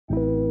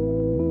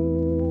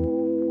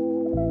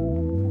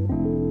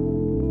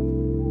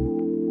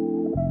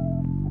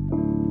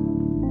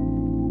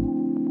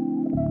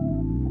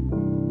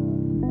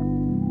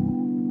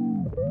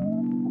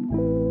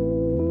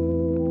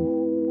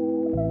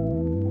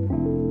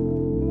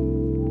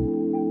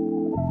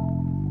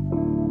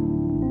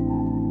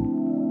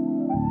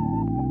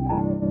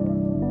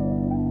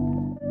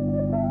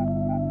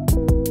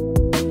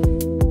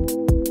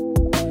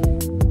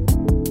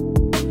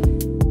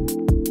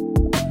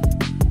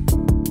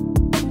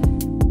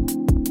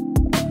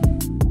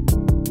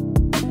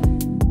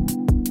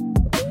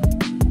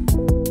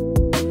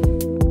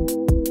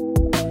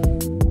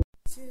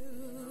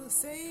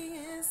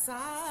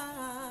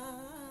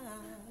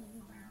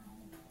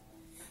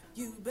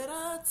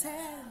better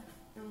tell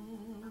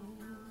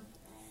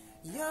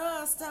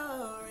your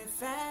story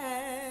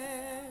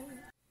fast.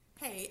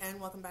 Hey,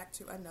 and welcome back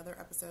to another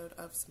episode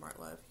of Smart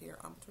Love here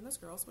on Between Us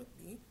Girls with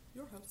me,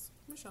 your host,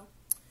 Michelle.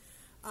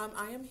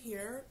 I am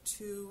here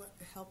to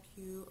help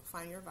you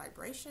find your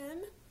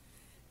vibration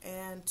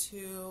and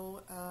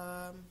to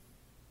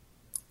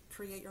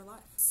create your life.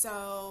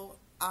 So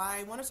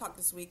I want to talk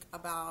this week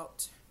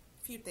about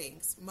a few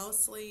things,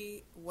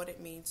 mostly what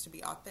it means to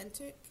be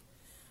authentic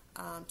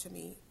to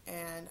me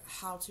and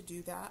how to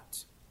do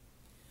that,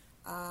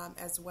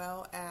 as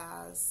well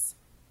as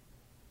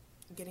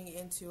getting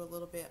into a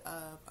little bit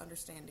of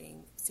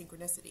understanding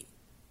synchronicity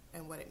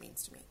and what it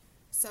means to me.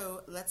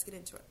 So let's get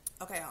into it.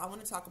 Okay, I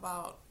want to talk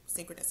about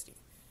synchronicity.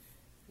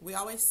 We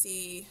always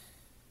see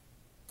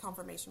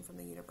confirmation from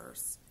the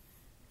universe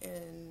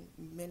in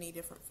many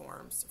different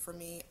forms. For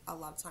me, a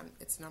lot of time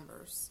it's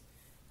numbers.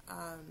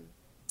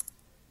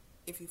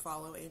 If you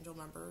follow angel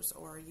numbers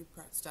or you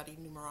study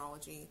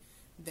numerology,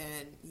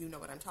 then you know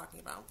what I'm talking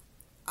about.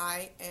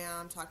 I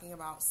am talking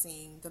about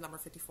seeing the number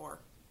 54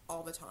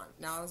 all the time.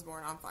 Now, I was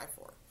born on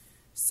 5-4.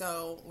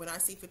 So when I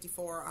see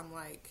 54, I'm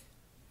like,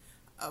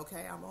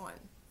 okay, I'm on.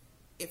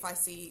 If I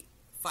see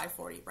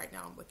 540, right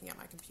now I'm looking at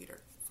my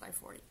computer,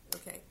 540,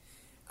 okay.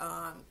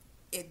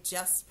 It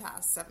just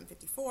passed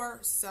 754,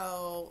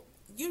 so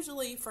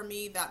usually for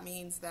me that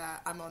means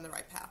that I'm on the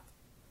right path,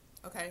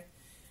 okay.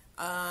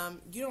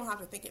 You don't have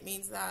to think it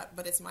means that,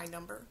 but it's my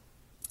number,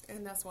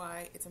 and that's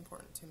why it's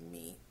important to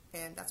me,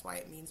 and that's why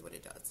it means what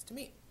it does to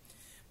me.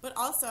 But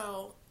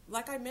also,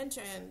 like I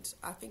mentioned,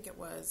 I think it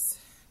was,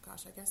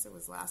 I guess it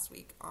was last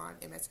week on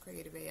MS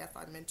Creative AF,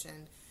 I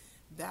mentioned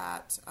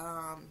that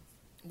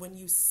when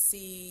you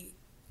see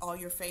all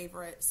your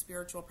favorite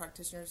spiritual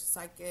practitioners,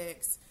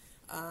 psychics,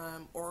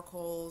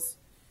 oracles,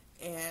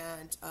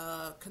 and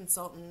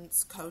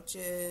consultants,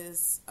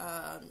 coaches,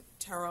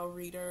 tarot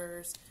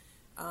readers,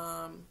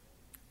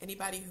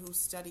 anybody who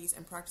studies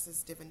and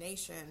practices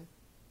divination,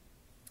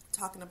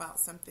 talking about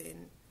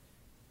something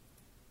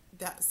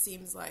that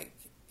seems like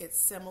it's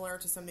similar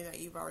to something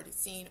that you've already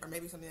seen, or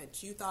maybe something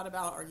that you thought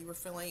about or you were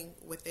feeling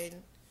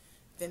within,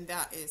 then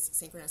that is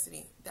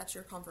synchronicity. That's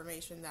your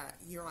confirmation that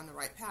you're on the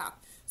right path.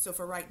 So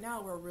for right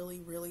now, we're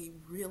really, really,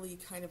 really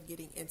kind of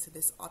getting into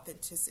this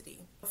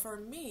authenticity. For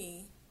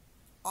me,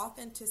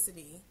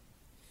 authenticity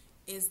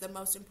is the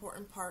most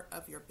important part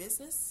of your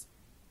business,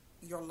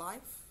 your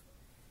life,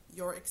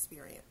 your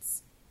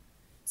experience.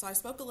 So I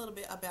spoke a little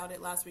bit about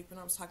it last week when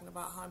I was talking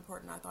about how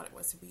important I thought it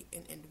was to be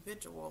an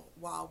individual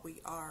while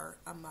we are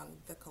among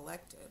the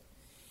collective.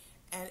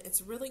 And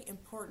it's really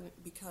important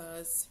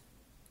because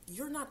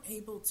you're not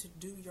able to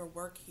do your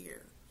work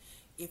here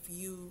if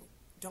you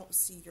don't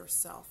see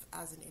yourself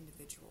as an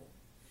individual.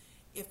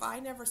 If I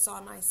never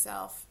saw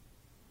myself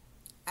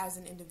as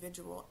an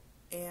individual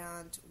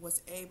and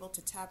was able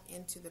to tap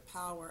into the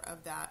power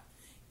of that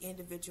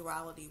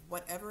individuality,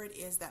 whatever it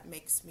is that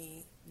makes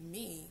me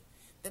me,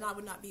 then I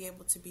would not be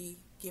able to be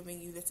giving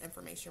you this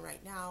information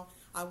right now.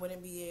 I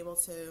wouldn't be able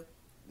to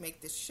make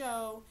this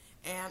show,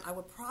 and I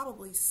would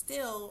probably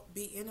still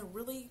be in a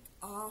really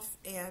off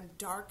and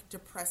dark,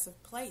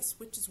 depressive place,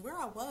 which is where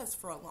I was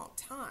for a long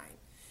time.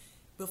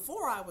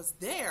 Before I was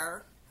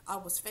there, I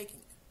was faking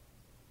it.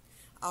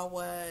 I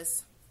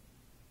was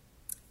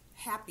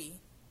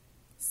happy,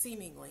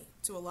 seemingly,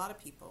 to a lot of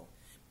people,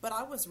 but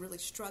I was really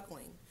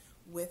struggling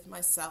with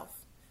myself,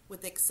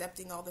 with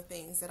accepting all the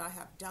things that I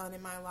have done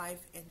in my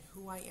life and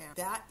who I am.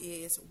 That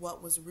is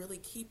what was really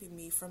keeping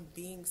me from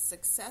being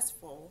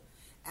successful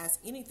as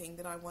anything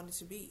that I wanted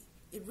to be.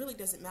 It really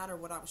doesn't matter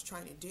what I was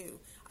trying to do.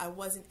 I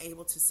wasn't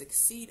able to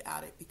succeed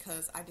at it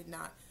because I did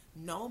not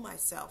know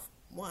myself,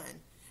 1,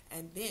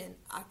 and then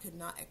I could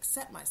not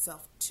accept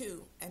myself,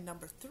 2, and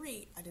number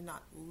 3, I did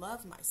not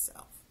love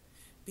myself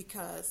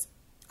because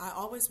I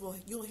always will,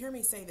 you'll hear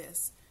me say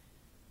this,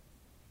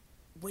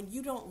 when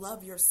you don't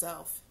love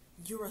yourself,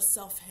 you're a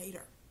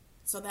self-hater.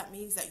 So that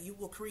means that you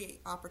will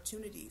create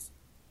opportunities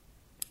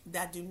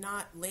that do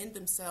not lend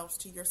themselves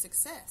to your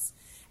success.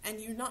 And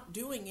you're not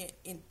doing it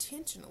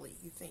intentionally,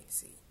 you think,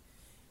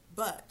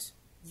 but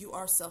you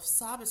are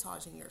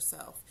self-sabotaging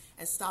yourself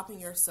and stopping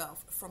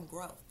yourself from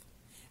growth.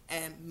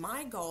 And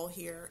my goal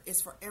here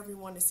is for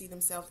everyone to see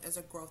themselves as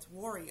a growth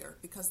warrior,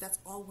 because that's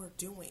all we're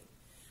doing.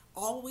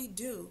 All we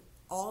do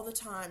all the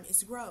time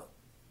is grow.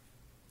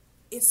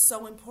 It's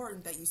so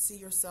important that you see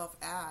yourself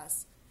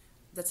as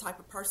the type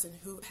of person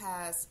who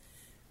has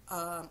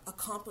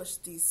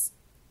accomplished these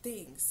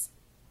things.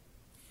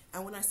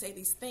 And when I say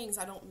these things,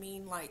 I don't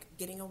mean like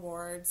getting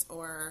awards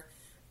or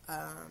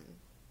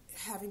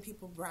having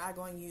people brag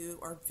on you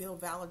or feel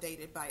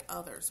validated by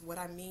others. What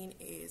I mean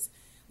is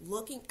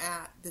looking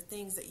at the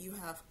things that you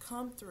have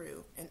come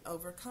through and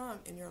overcome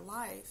in your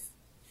life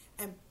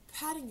and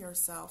patting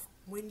yourself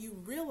when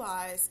you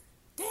realize,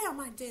 damn,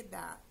 I did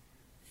that.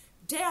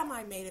 Damn,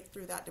 I made it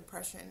through that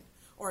depression.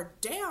 Or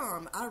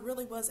damn, I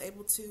really was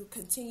able to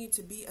continue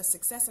to be a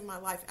success in my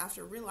life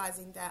after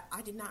realizing that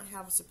I did not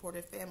have a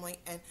supportive family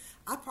and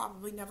I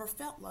probably never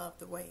felt love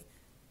the way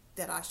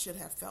that I should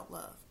have felt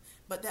love.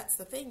 But that's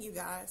the thing, you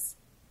guys.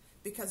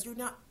 because you're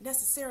not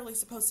necessarily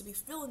supposed to be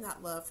feeling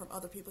that love from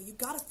other people. You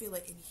got to feel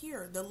it in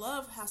here. The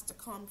love has to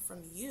come from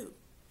you.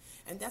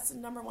 And that's the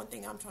number one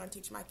thing I'm trying to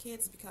teach my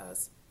kids,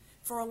 because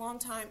for a long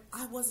time,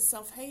 I was a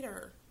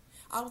self-hater.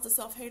 I was a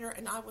self-hater,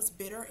 and I was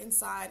bitter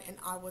inside, and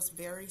I was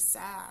very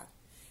sad.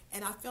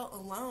 And I felt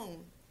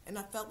alone, and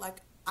I felt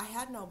like I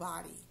had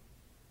nobody.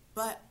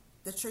 But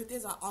the truth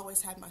is, I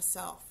always had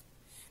myself.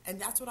 And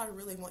that's what I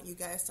really want you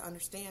guys to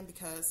understand,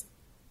 because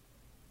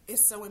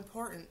it's so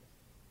important.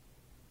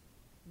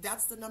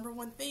 That's the number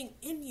one thing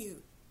in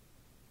you,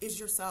 is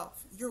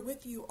yourself. You're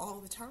with you all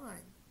the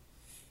time.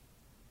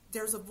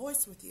 There's a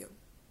voice with you.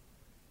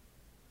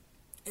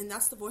 And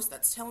that's the voice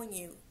that's telling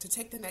you to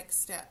take the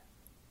next step,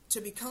 to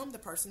become the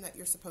person that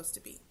you're supposed to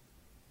be.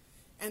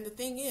 And the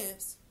thing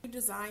is, you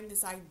designed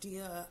this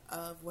idea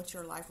of what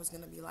your life was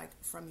going to be like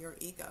from your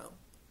ego.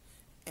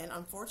 And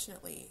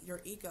unfortunately, your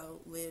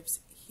ego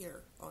lives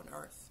here on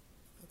earth.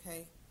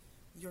 Okay?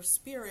 Your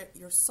spirit,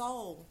 your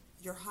soul,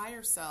 your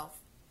higher self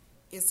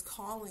is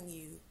calling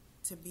you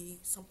to be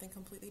something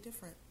completely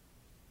different.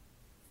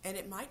 And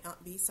it might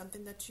not be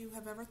something that you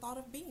have ever thought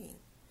of being.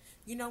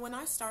 You know, when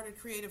I started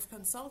creative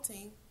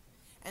consulting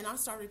and I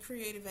started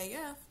Creative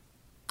AF,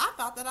 I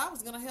thought that I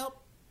was going to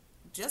help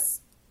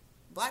just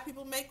black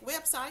people make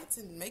websites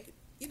and make,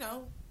 you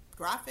know,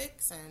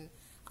 graphics, and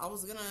I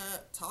was going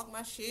to talk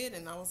my shit,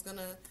 and I was going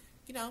to,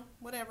 you know,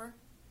 whatever.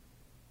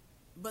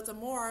 But the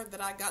more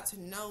that I got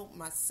to know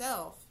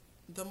myself,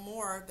 the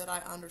more that I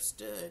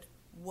understood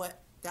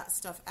what that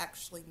stuff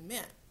actually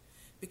meant.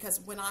 Because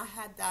when I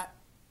had that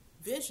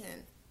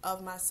vision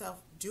of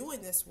myself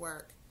doing this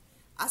work,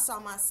 I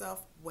saw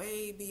myself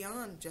way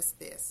beyond just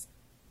this.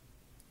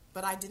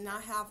 But I did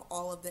not have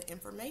all of the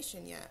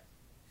information yet.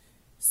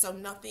 So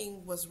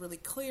nothing was really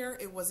clear.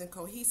 It wasn't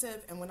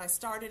cohesive. And when I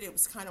started, it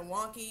was kind of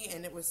wonky,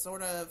 and it was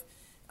sort of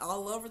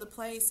all over the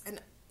place.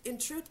 And in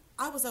truth,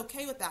 I was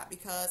okay with that,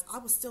 because I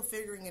was still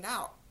figuring it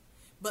out.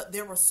 But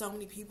there were so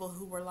many people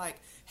who were like,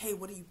 hey,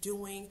 what are you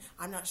doing?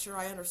 I'm not sure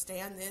I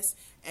understand this.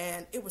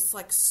 And it was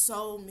like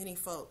so many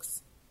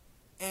folks.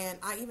 And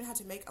I even had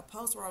to make a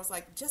post where I was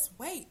like, just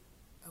wait,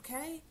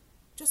 okay?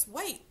 Just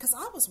wait, because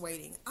I was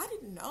waiting. I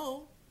didn't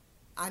know.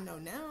 I know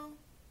now.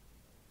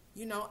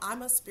 You know,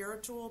 I'm a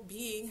spiritual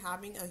being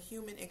having a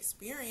human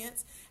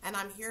experience, and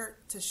I'm here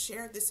to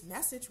share this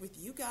message with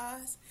you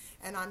guys.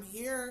 And I'm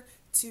here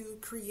to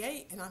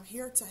create, and I'm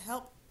here to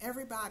help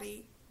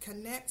everybody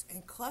connect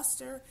and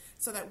cluster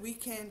so that we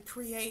can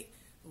create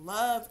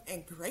love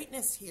and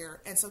greatness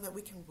here, and so that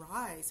we can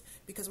rise,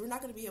 because we're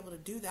not going to be able to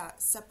do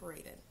that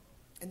separated.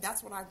 And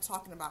that's what I'm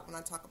talking about when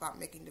I talk about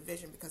making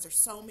division, because there's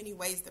so many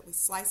ways that we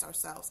slice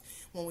ourselves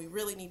when we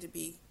really need to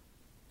be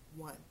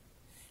one.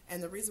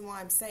 And the reason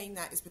why I'm saying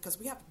that is because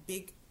we have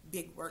big,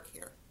 big work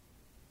here.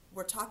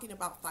 We're talking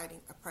about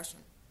fighting oppression.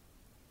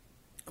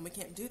 And we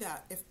can't do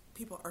that if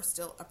people are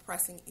still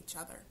oppressing each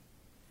other.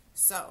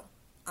 So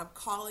I'm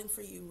calling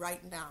for you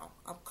right now.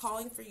 I'm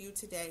calling for you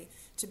today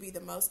to be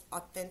the most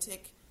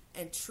authentic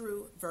and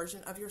true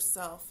version of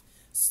yourself,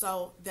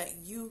 so that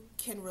you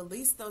can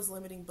release those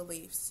limiting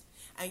beliefs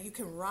and you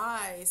can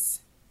rise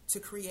to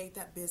create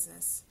that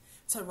business,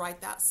 to write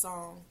that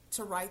song,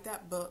 to write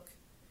that book,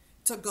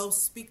 to go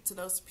speak to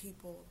those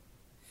people,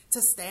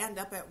 to stand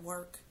up at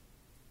work,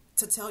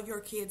 to tell your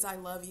kids I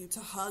love you,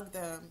 to hug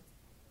them,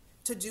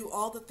 to do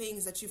all the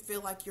things that you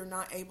feel like you're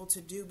not able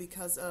to do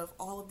because of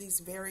all of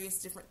these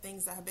various different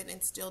things that have been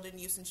instilled in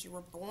you since you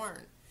were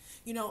born.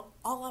 You know,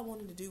 all I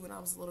wanted to do when I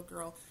was a little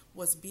girl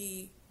was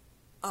be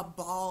a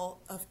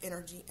ball of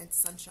energy and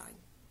sunshine.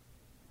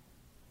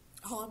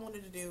 All I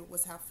wanted to do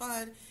was have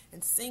fun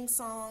and sing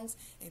songs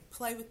and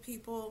play with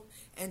people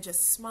and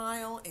just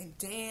smile and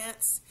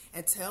dance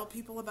and tell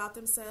people about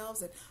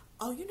themselves. And,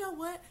 oh, you know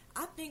what?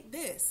 I think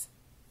this.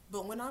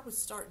 But when I would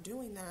start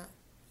doing that,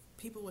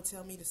 people would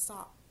tell me to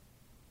stop.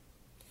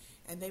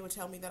 And they would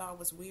tell me that I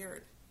was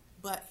weird.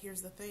 But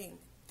here's the thing.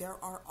 There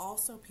are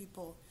also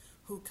people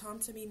who come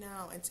to me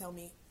now and tell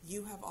me,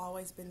 you have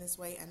always been this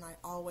way, and I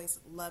always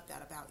loved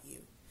that about you.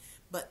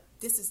 But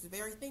this is the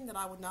very thing that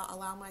I would not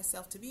allow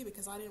myself to be,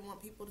 because I didn't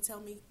want people to tell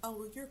me, oh,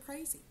 well, you're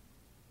crazy.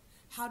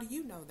 How do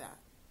you know that?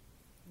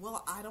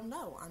 Well, I don't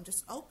know. I'm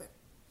just open.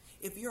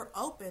 If you're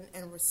open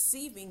and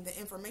receiving the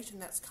information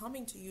that's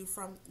coming to you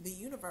from the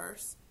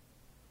universe,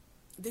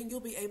 then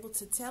you'll be able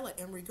to tell it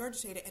and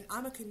regurgitate it. And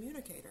I'm a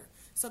communicator.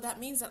 So that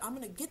means that I'm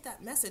going to get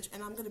that message,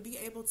 and I'm going to be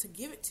able to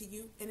give it to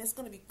you, and it's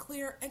going to be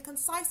clear and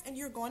concise, and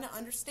you're going to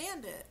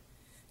understand it.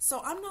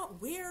 So I'm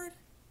not weird.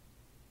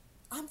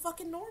 I'm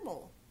fucking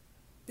normal.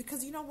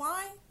 Because you know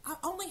why? I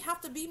only have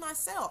to be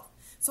myself.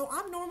 So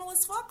I'm normal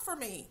as fuck for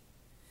me.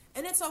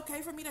 And it's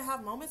okay for me to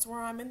have moments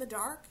where I'm in the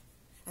dark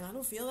and I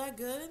don't feel that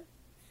good.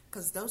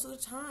 Because those are the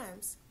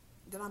times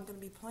that I'm going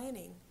to be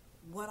planning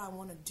what I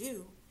want to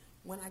do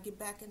when I get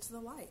back into the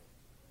light.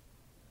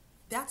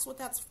 That's what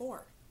that's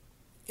for.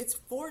 It's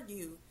for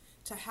you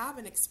to have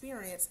an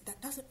experience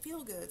that doesn't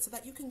feel good so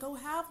that you can go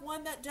have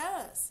one that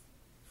does.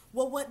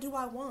 Well, what do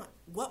I want?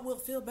 What will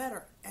feel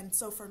better? And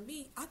so for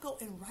me, I go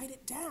and write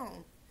it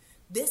down.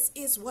 This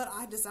is what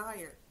I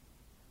desire.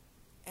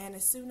 And And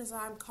as soon as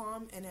I'm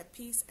calm and at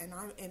peace and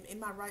I'm in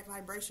my right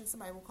vibration,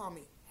 somebody will call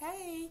me.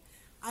 Hey,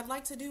 I'd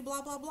like to do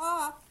blah, blah,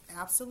 blah.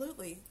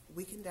 Absolutely.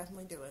 We can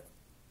definitely do it.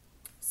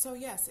 So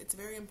yes, it's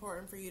very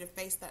important for you to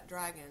face that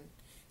dragon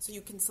so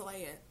you can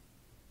slay it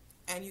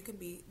and you can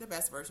be the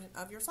best version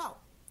of yourself.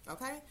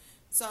 Okay?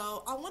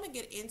 So I want to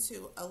get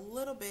into a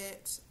little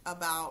bit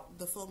about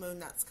the full moon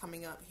that's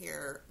coming up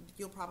here.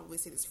 You'll probably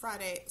see this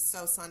Friday,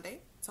 so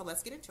Sunday. So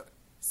let's get into it.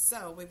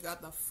 So we've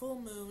got the full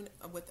moon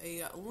with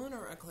a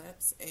lunar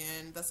eclipse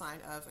in the sign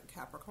of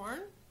Capricorn.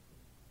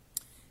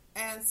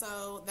 And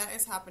so that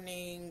is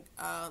happening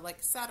like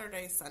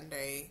Saturday,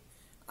 Sunday,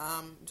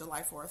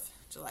 July 4th,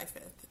 July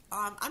 5th.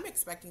 I'm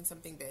expecting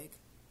something big.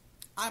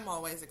 I'm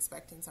always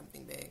expecting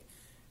something big.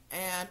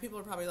 And people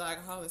are probably like,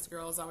 oh, this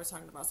girl is always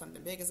talking about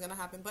something big is going to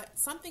happen. But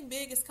something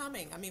big is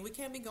coming. I mean, we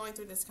can't be going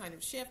through this kind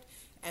of shift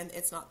and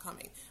it's not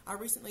coming. I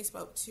recently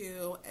spoke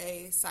to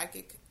a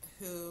psychic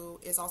who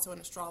is also an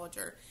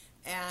astrologer.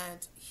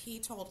 And he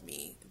told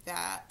me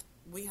that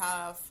we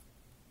have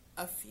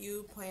a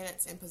few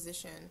planets in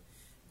position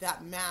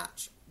that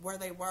match where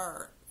they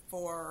were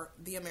for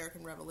the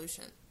American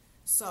Revolution.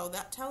 So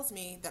that tells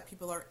me that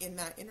people are in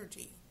that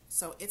energy.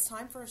 So it's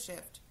time for a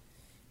shift.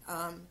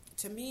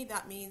 To me,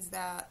 that means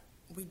that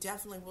we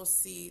definitely will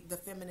see the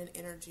feminine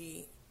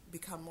energy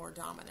become more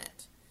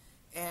dominant.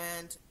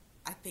 And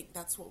I think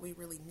that's what we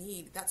really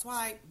need. That's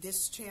why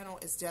this channel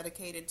is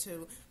dedicated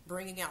to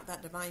bringing out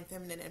that divine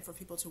feminine and for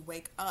people to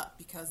wake up,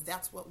 because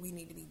that's what we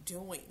need to be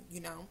doing,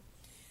 you know.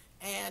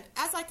 And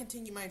as I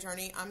continue my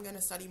journey, I'm going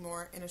to study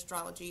more in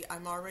astrology.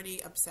 I'm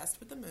already obsessed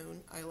with the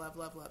moon. I love,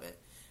 love, love it.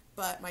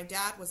 But my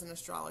dad was an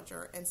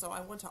astrologer, and so I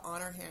want to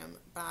honor him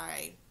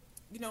by,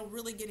 you know,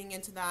 really getting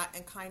into that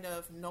and kind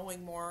of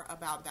knowing more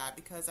about that.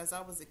 Because as I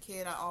was a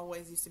kid, I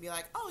always used to be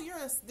like, oh, you're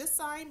this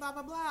sign, blah,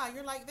 blah, blah.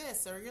 You're like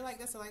this, or you're like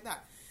this, or like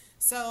that.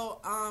 So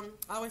I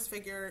always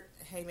figured,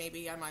 hey,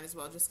 maybe I might as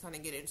well just kind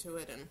of get into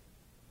it and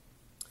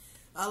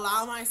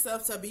allow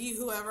myself to be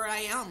whoever I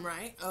am,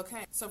 right?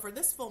 Okay. So for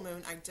this full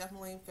moon, I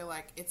definitely feel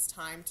like it's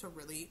time to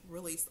really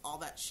release all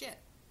that shit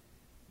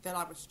that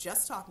I was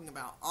just talking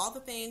about. All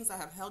the things that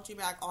have held you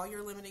back, all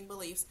your limiting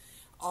beliefs,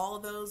 all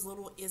of those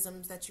little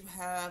isms that you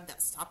have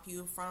that stop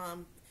you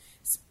from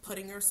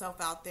putting yourself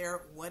out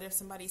there. What if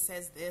somebody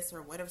says this,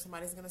 or what if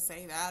somebody's going to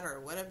say that, or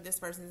what if this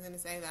person's going to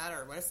say that,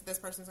 or what if this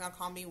person's going to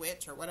call me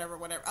witch, or whatever.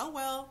 Oh,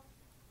 well,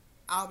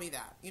 I'll be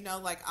that. You know,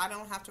 like, I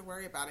don't have to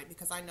worry about it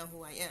because I know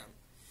who I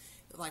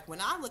am. Like,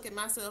 when I look at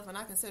myself and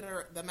I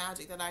consider the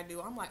magic that I do,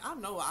 I'm like, I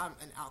know I'm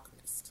an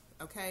alchemist,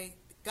 okay?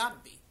 Gotta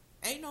be.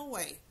 Ain't no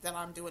way that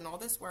I'm doing all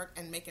this work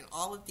and making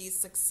all of these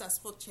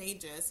successful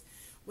changes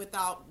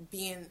without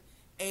being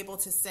able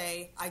to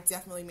say, I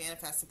definitely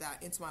manifested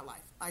that into my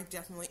life. I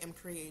definitely am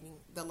creating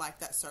the life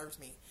that serves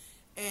me.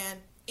 And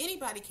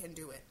anybody can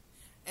do it.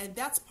 And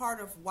that's part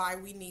of why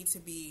we need to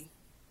be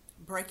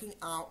breaking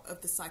out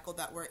of the cycle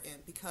that we're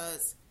in.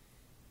 Because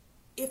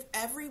if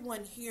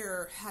everyone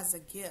here has a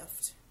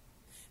gift,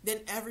 then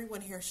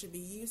everyone here should be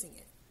using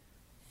it.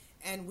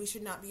 And we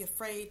should not be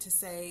afraid to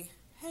say,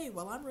 hey,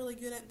 well, I'm really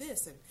good at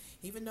this. And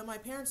even though my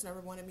parents never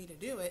wanted me to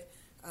do it,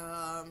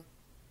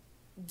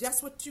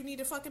 that's what you need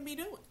to fucking be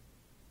doing.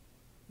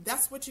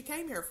 That's what you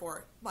came here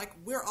for. Like,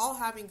 we're all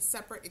having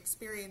separate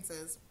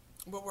experiences,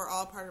 but we're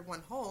all part of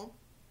one whole,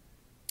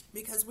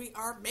 because we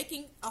are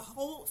making a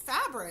whole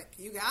fabric,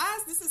 you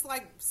guys. This is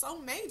like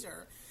so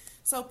major.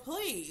 So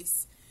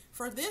please,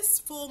 for this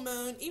full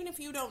moon, even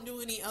if you don't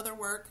do any other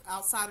work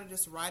outside of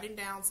just writing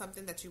down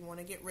something that you want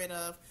to get rid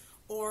of,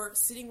 or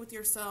sitting with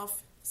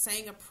yourself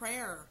saying a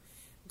prayer,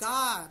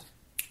 God,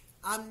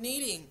 I'm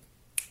needing,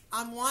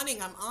 I'm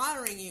wanting, I'm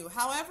honoring you.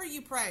 However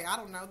you pray, I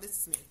don't know,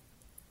 this is me.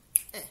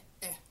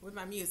 With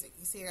my music.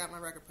 You see, I got my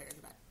record player in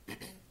the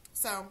back.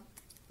 So,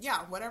 yeah,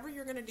 whatever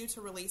you're going to do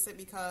to release it,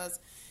 because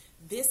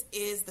this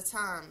is the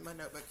time. My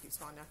notebook keeps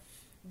falling down.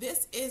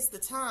 This is the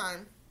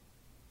time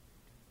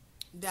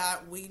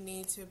that we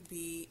need to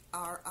be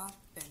our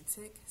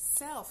authentic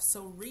self.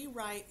 So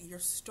rewrite your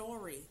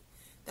story.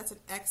 That's an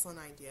excellent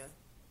idea,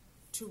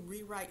 to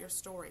rewrite your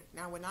story.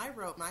 Now, when I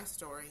wrote my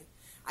story,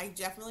 I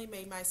definitely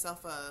made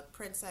myself a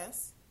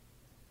princess,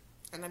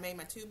 and I made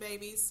my two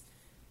babies.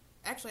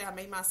 Actually, I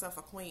made myself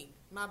a queen.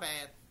 My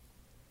bad.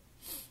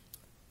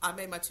 I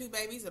made my two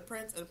babies a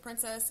prince and a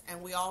princess,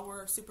 and we all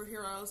were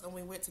superheroes, and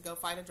we went to go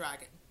fight a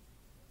dragon.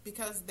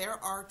 Because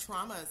there are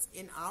traumas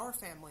in our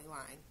family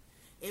line,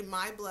 in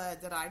my blood,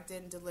 that I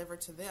didn't deliver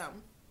to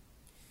them.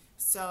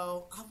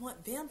 So I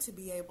want them to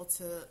be able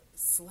to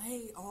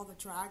slay all the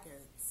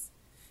dragons.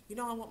 You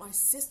know, I want my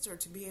sister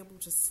to be able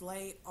to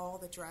slay all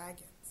the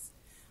dragons.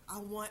 I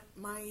want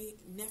my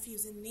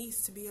nephews and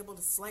niece to be able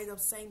to slay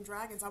those same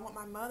dragons. I want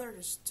my mother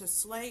to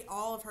slay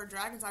all of her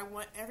dragons. I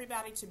want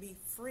everybody to be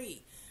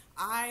free.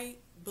 I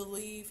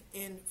believe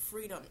in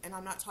freedom, and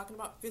I'm not talking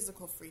about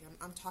physical freedom.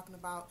 I'm talking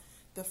about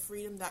the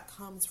freedom that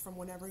comes from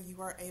whenever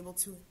you are able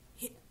to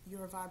hit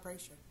your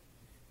vibration.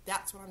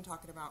 That's what I'm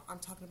talking about. I'm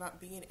talking about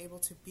being able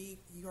to be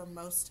your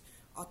most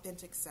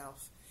authentic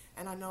self.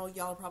 And I know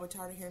y'all are probably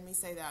tired of hearing me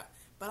say that,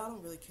 but I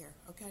don't really care,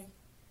 okay?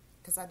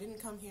 because I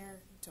didn't come here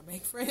to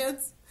make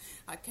friends.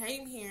 I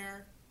came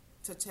here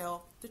to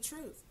tell the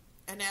truth.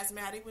 And as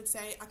Maddie would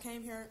say, I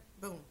came here,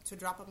 boom, to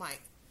drop a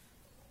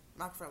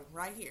microphone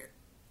right here.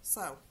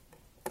 So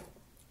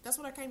that's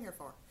what I came here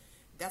for.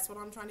 That's what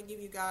I'm trying to give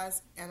you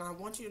guys. And I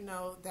want you to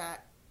know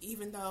that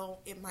even though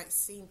it might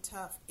seem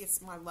tough,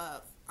 it's my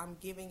love. I'm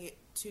giving it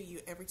to you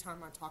every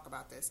time I talk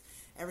about this.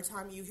 Every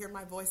time you hear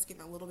my voice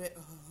getting a little bit,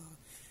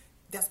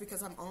 that's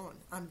because I'm on.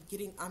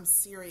 I'm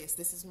serious.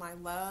 This is my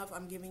love.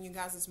 I'm giving you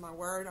guys, it's my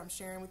word. I'm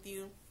sharing with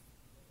you.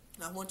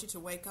 I want you to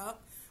wake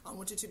up. I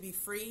want you to be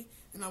free,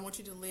 and I want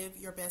you to live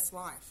your best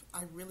life.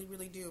 I really,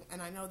 really do. And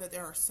I know that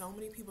there are so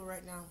many people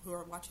right now who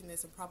are watching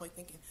this and probably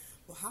thinking,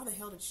 well, how the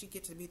hell did she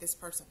get to be this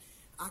person?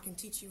 I can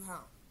teach you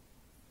how.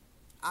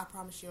 I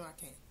promise you I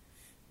can.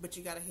 But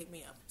you got to hit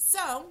me up.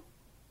 So,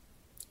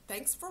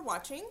 thanks for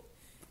watching.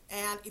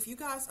 And if you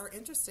guys are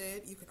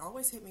interested, you can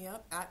always hit me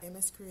up at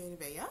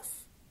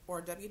MSCreativeAF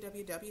or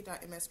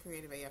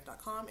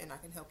www.mscreativeaf.com, and I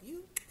can help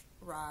you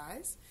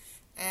rise.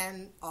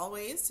 And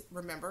always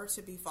remember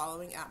to be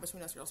following at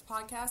Between Us Girls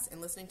podcast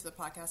and listening to the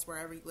podcast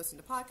wherever you listen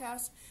to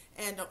podcasts.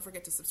 And don't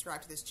forget to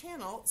subscribe to this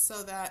channel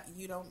so that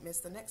you don't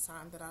miss the next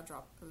time that I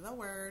drop the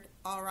word.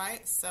 All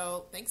right.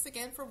 So thanks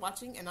again for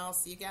watching, and I'll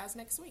see you guys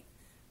next week.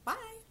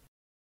 Bye.